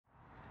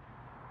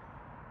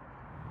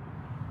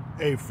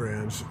Hey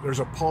friends, there's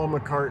a Paul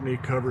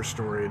McCartney cover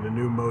story in the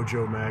new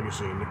Mojo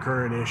magazine, the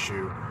current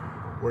issue,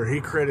 where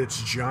he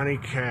credits Johnny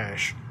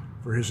Cash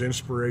for his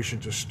inspiration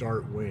to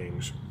start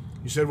Wings.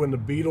 He said when the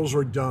Beatles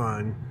were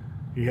done,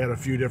 he had a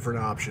few different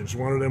options.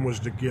 One of them was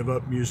to give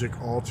up music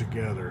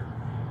altogether,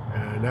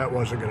 and that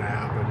wasn't going to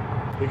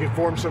happen. He could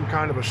form some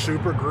kind of a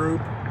super group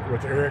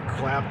with Eric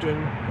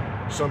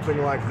Clapton, something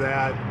like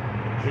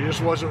that. He just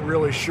wasn't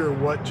really sure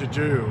what to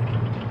do.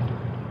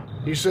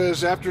 He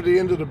says, after the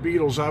end of the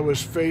Beatles, I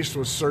was faced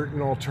with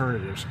certain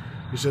alternatives.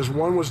 He says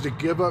one was to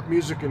give up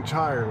music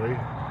entirely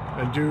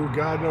and do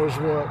God knows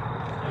what.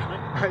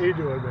 How you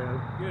doing,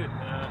 man? Good.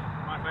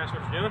 Mind if I ask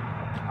what you're doing?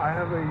 I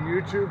have a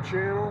YouTube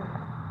channel.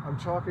 I'm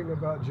talking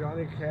about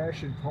Johnny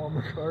Cash and Paul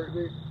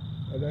McCartney,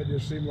 and that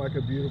just seemed like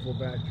a beautiful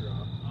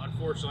backdrop.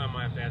 Unfortunately, I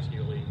might have to ask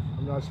you to leave.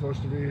 I'm not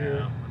supposed to be here?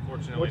 No,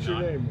 unfortunately What's your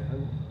not. name,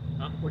 man?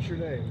 Huh? What's your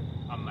name?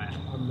 I'm Matt.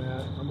 I'm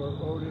Matt. I'm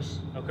Otis.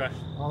 Okay.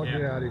 I'll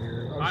get out of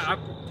here.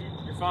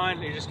 You're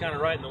fine. You're just kind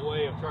of right in the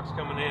way of trucks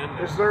coming in.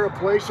 Is there a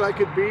place I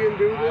could be and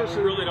do this?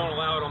 We really don't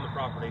allow it on the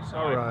property, so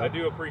I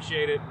do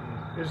appreciate it.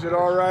 Is it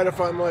all right if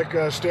I'm like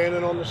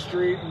standing on the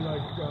street and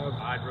like?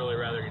 I'd really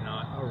rather you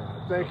not. All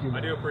right. Thank you, man.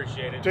 I do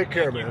appreciate it. Take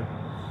care, man.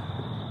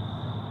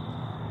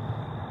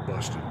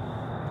 Busted.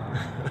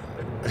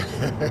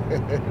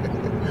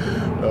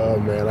 Oh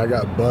man, I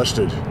got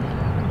busted.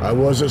 I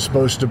wasn't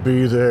supposed to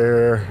be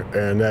there,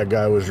 and that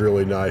guy was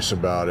really nice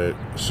about it.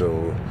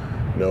 So,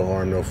 no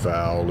harm, no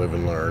foul, live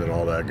and learn, and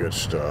all that good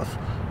stuff.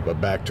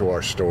 But back to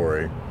our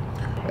story.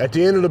 At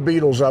the end of the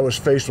Beatles, I was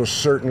faced with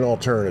certain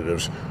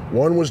alternatives.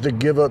 One was to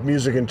give up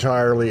music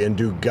entirely and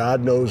do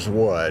God knows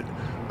what.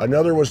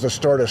 Another was to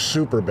start a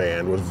super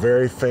band with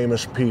very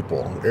famous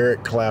people,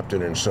 Eric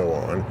Clapton and so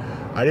on.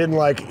 I didn't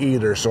like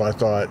either, so I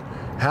thought,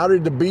 how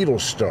did the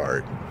Beatles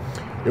start?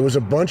 It was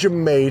a bunch of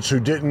mates who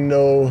didn't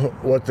know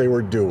what they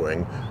were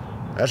doing.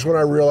 That's when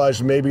I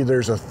realized maybe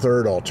there's a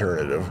third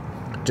alternative.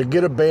 To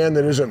get a band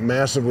that isn't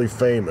massively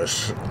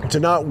famous. To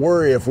not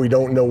worry if we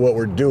don't know what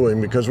we're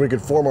doing, because we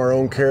could form our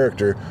own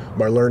character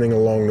by learning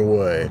along the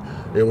way.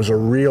 It was a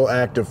real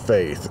act of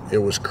faith. It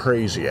was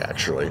crazy,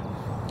 actually.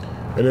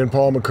 And then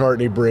Paul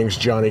McCartney brings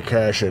Johnny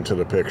Cash into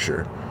the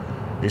picture.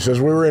 He says,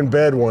 we were in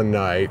bed one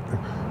night,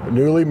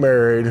 newly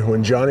married,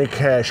 when Johnny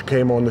Cash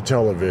came on the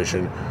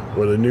television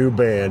with a new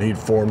band he'd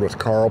formed with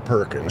Carl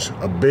Perkins,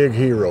 a big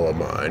hero of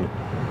mine.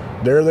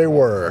 There they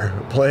were,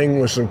 playing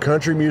with some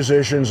country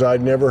musicians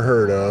I'd never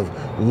heard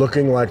of,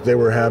 looking like they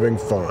were having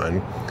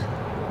fun.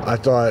 I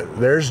thought,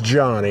 there's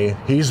Johnny,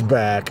 he's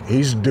back,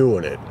 he's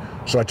doing it.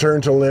 So I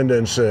turned to Linda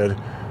and said,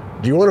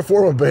 do you want to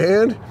form a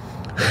band?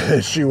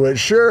 And she went,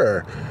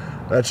 sure.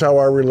 That's how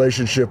our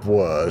relationship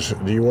was.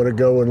 Do you want to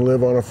go and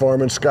live on a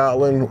farm in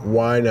Scotland?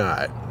 Why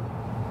not?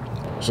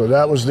 So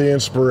that was the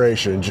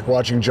inspiration,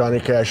 watching Johnny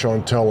Cash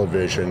on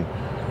television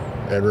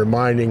and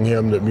reminding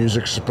him that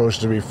music's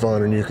supposed to be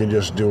fun and you can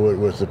just do it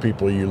with the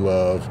people you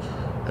love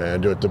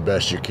and do it the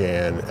best you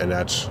can, and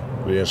that's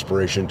the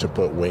inspiration to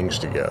put Wings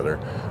together.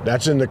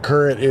 That's in the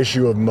current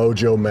issue of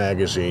Mojo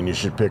magazine. You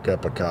should pick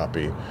up a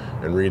copy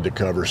and read the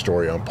cover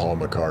story on Paul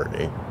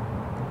McCartney.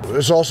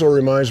 This also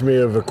reminds me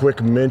of a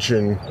quick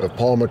mention of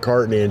Paul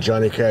McCartney and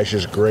Johnny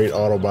Cash's great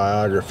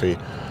autobiography.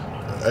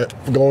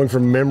 Going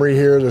from memory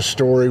here, the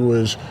story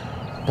was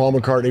Paul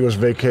McCartney was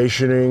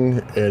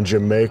vacationing in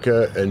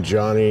Jamaica, and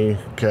Johnny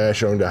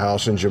Cash owned a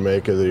house in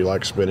Jamaica that he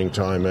liked spending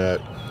time at.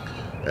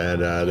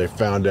 And they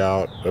found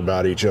out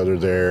about each other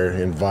there,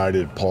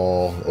 invited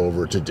Paul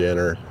over to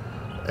dinner,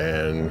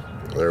 and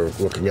they're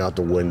looking out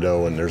the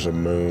window and there's a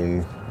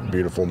moon,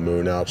 beautiful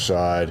moon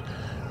outside.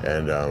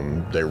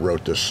 And they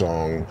wrote this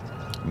song,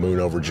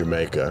 Moon Over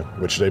Jamaica,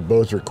 which they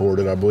both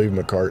recorded. I believe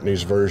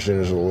McCartney's version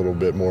is a little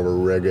bit more of a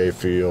reggae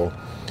feel.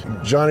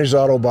 Johnny's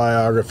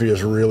autobiography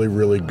is really,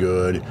 really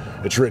good.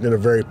 It's written in a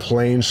very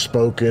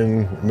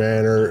plain-spoken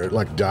manner,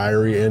 like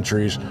diary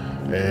entries,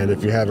 and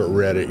if you haven't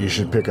read it, you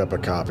should pick up a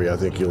copy. I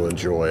think you'll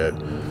enjoy it.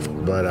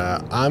 But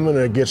I'm going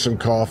to get some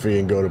coffee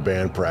and go to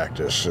band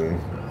practice, and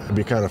it'd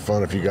be kind of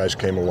fun if you guys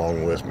came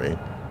along with me.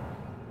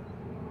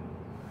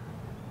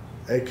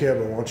 Hey,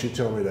 Kevin, why don't you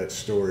tell me that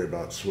story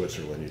about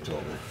Switzerland you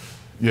told me?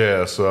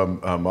 Yeah, so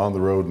I'm on the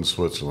road in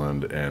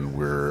Switzerland, and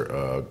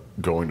we're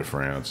going to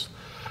France,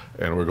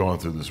 and we're going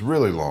through this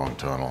really long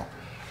tunnel.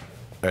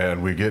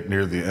 And we get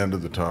near the end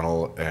of the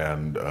tunnel,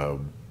 and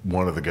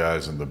one of the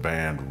guys in the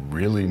band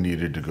really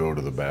needed to go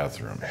to the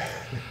bathroom,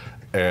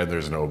 and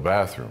there's no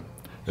bathroom.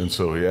 And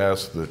so he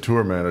asked the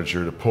tour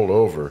manager to pull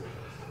over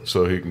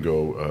so he can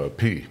go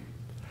pee.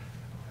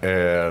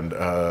 And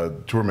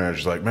tour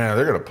manager's like, man,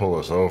 they're gonna pull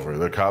us over.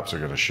 The cops are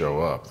gonna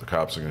show up. The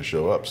cops are gonna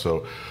show up.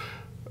 So,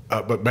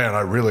 but man,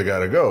 I really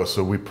gotta go.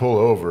 So we pull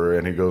over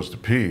and he goes to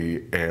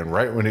pee. And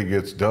right when he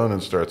gets done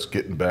and starts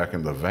getting back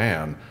in the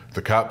van,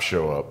 the cops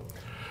show up.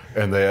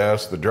 And they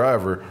ask the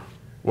driver,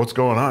 what's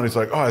going on? He's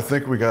like, oh, I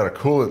think we got a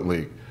coolant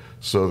leak.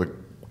 So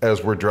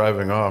as we're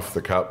driving off,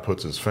 the cop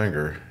puts his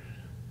finger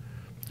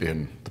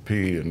in the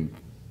pee and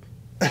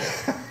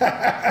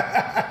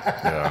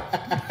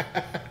yeah.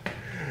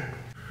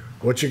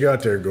 What you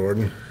got there,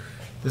 Gordon?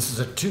 This is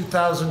a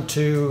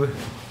 2002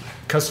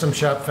 custom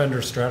shop Fender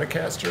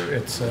Stratocaster.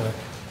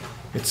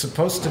 It's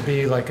supposed to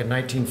be like a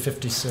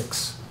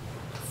 1956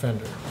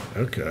 Fender.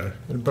 Okay.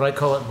 But I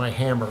call it my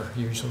hammer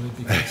usually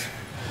because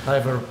I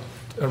have a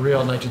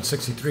real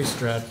 1963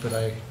 Strat, but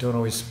I don't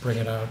always bring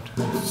it out.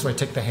 So I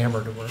take the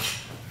hammer to work.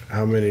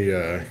 How many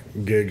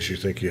gigs you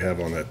think you have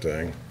on that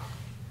thing?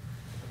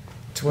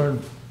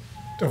 200,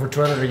 over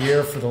 200 a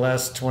year for the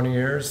last 20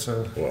 years.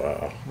 So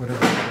Wow.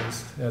 whatever it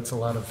is, that's a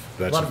lot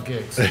of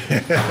gigs.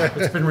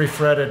 It's been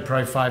refretted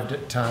probably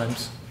 5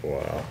 times.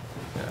 Wow.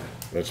 Yeah.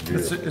 That's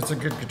beautiful. It's a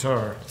good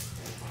guitar.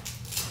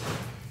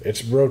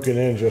 It's broken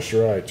in just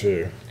right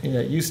too.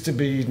 Yeah, it used to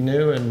be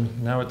new,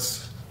 and now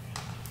it's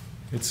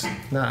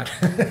not.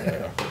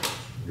 Yeah.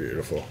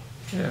 Beautiful.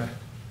 Yeah.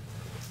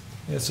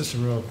 It's just a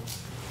real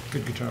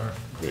good guitar.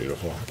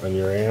 Beautiful. And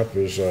your amp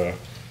is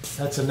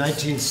That's a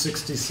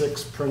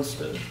 1966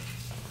 Princeton.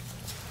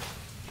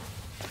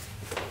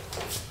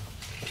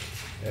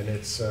 And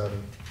it's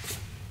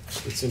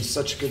in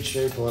such good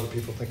shape, a lot of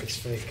people think it's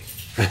fake.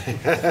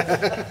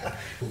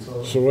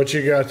 so what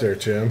you got there,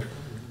 Tim?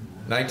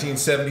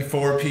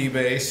 1974 P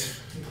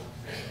bass.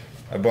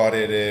 I bought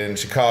it in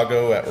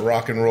Chicago at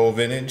Rock and Roll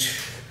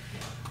Vintage.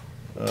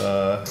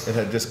 It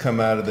had just come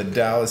out of the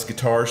Dallas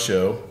Guitar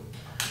Show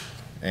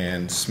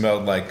and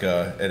smelled like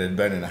it had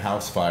been in a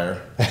house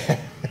fire.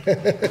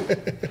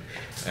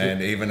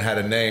 And it even had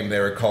a name. They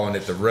were calling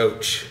it the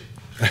Roach.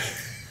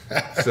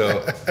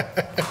 So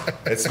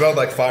it smelled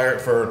like fire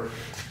for,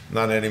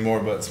 not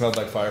anymore, but it smelled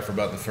like fire for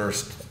about the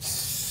first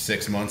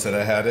 6 months that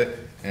I had it.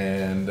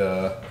 And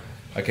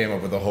I came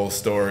up with a whole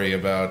story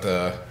about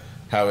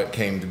how it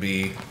came to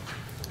be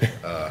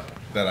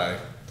that I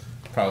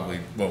probably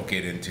won't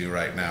get into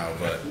right now,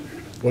 but...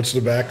 What's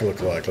the back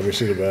look like? Let me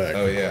see the back.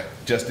 Oh yeah,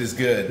 just as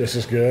good. This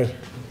is good?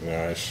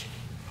 Nice.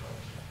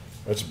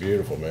 That's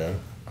beautiful, man.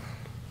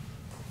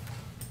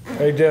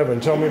 Hey Devin,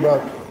 tell me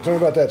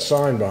about that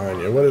sign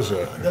behind you. What is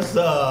it?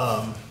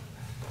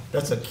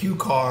 That's a cue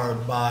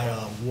card by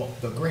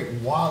the great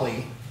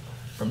Wally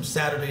from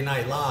Saturday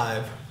Night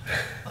Live.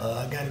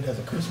 I got it as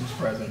a Christmas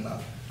present.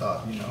 I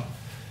thought,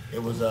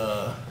 it was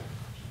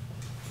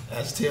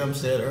as Tim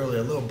said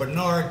earlier, a little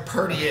Bernard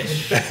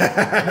Purdy-ish.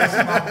 That's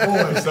my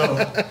boy, so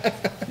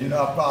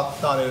I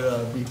thought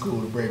it'd be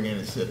cool to bring in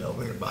and sit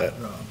over here by the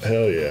drums.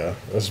 Hell yeah,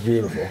 that's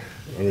beautiful.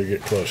 Let me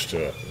get close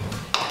to it.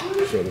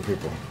 Show the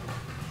people.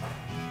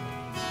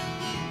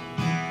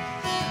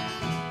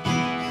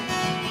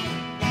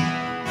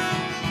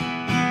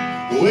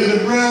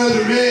 With a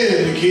brother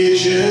in the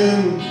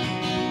kitchen,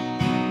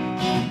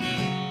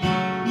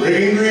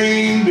 breaking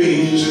green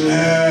beans in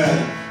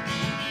half,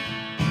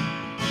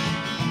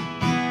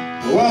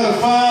 while the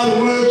father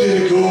worked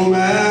in a coal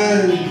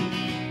mine,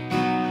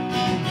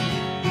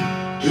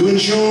 doing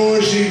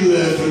chores he'd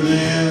left for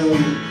them.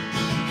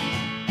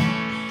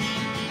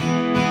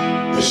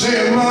 They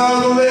say a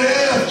mother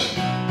left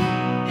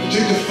and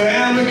took the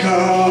family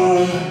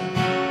car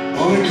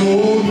on a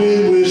cold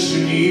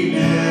Midwestern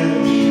evening.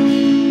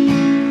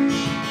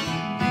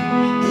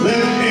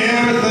 Left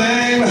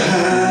everything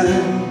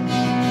behind,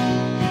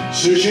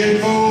 searching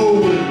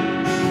for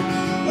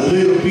a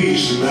little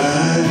peace of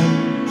mind.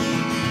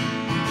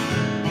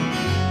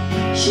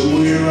 So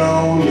we're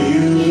on the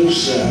other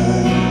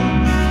side.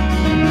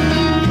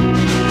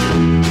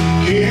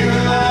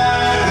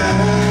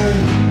 Caroline,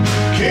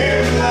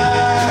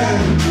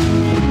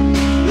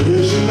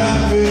 there's a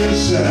life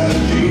inside a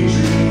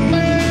daydream,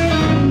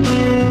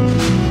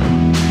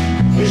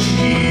 but she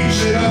keeps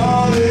it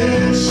all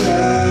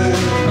inside.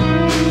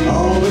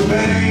 All the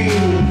pain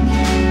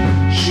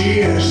she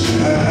has to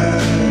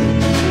hide.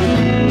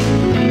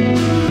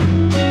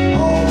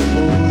 All the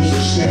boys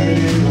are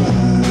standing in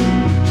line.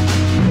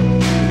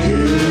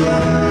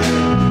 Caroline,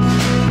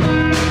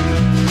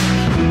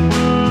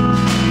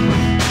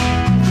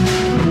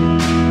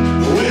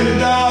 when the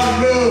dog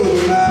rode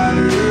behind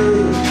her,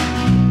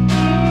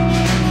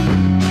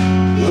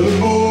 little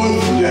boy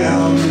from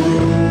down the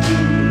road.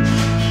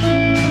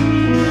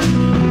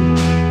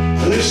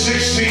 At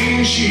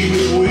 16 she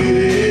was waiting.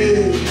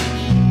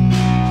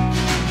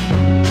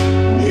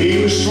 He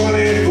was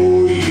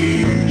 24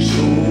 years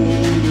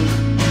old.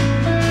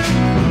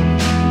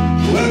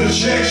 Well, the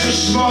checks were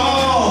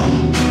small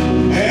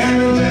and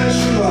the debts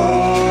were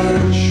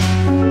large,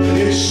 and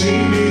it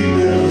seemed he'd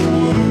never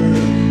work.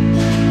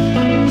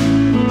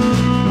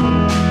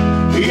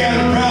 He had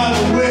a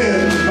problem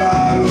with the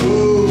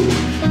bottle.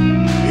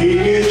 He'd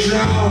get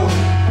drunk,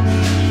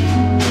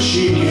 and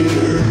she'd get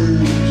hurt.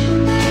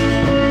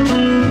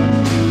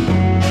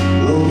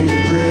 Lonely,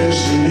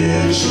 depressed, and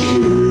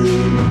insecure.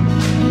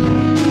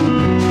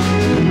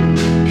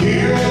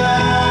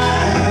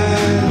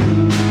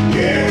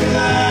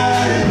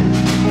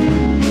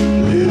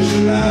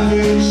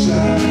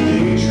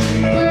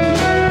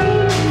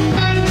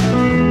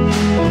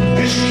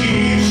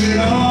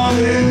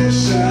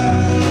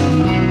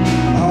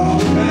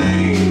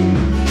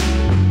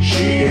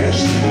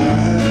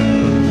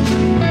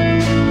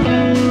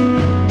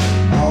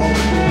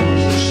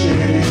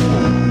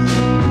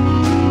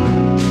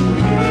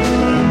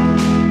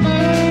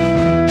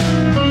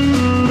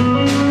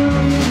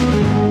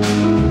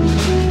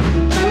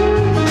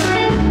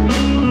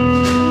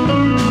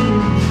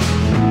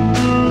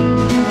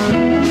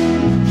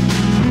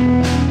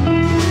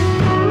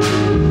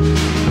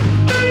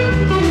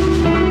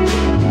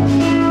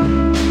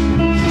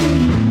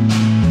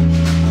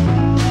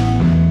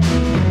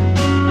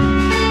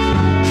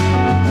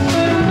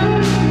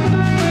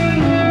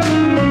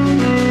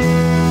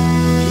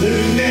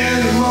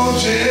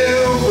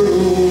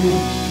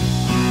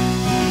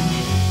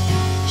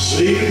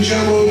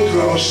 jumbled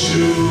across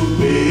two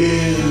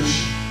beds.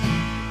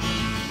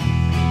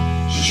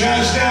 She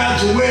tries not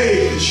to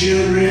wake the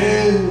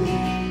children,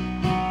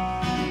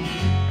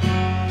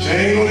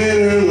 tangled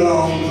in her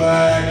long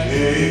black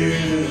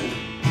hair.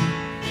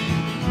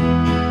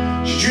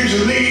 She dreams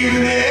of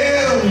leaving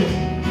him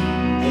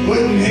and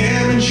putting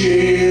him in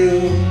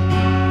jail.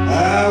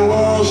 I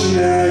was an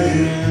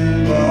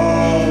iron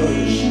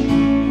bars.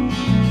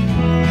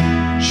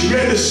 She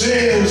read the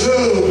sins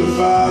of her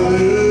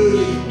father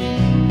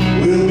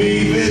will be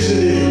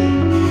visited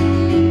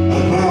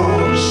upon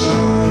her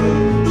son.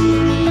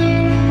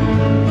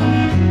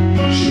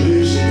 She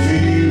lives in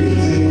fear of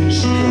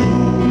things to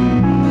come.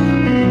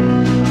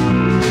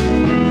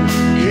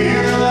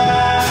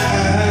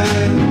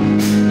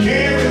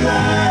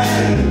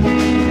 Caroline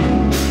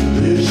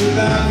lives her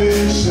life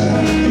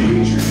inside a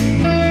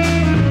dream,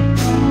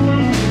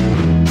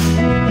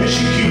 and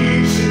she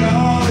keeps it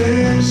all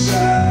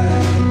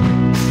inside,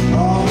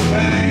 all the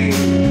pain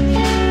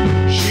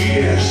she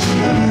has to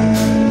hide.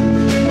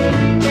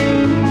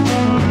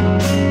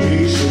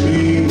 Peace will be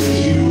with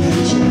you in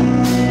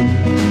time,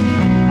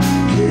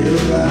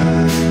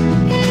 Caroline.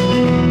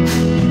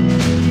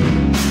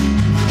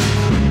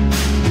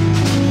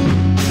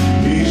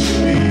 Peace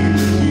will be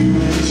with you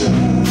in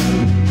time,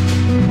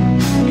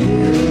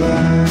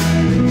 Caroline.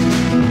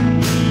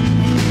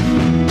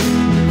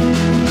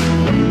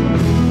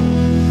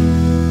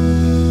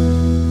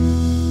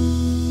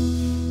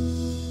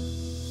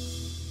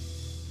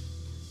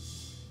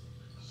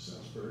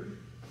 Sounds pretty.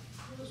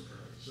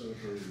 Sounds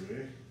pretty to me.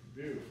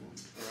 Beautiful.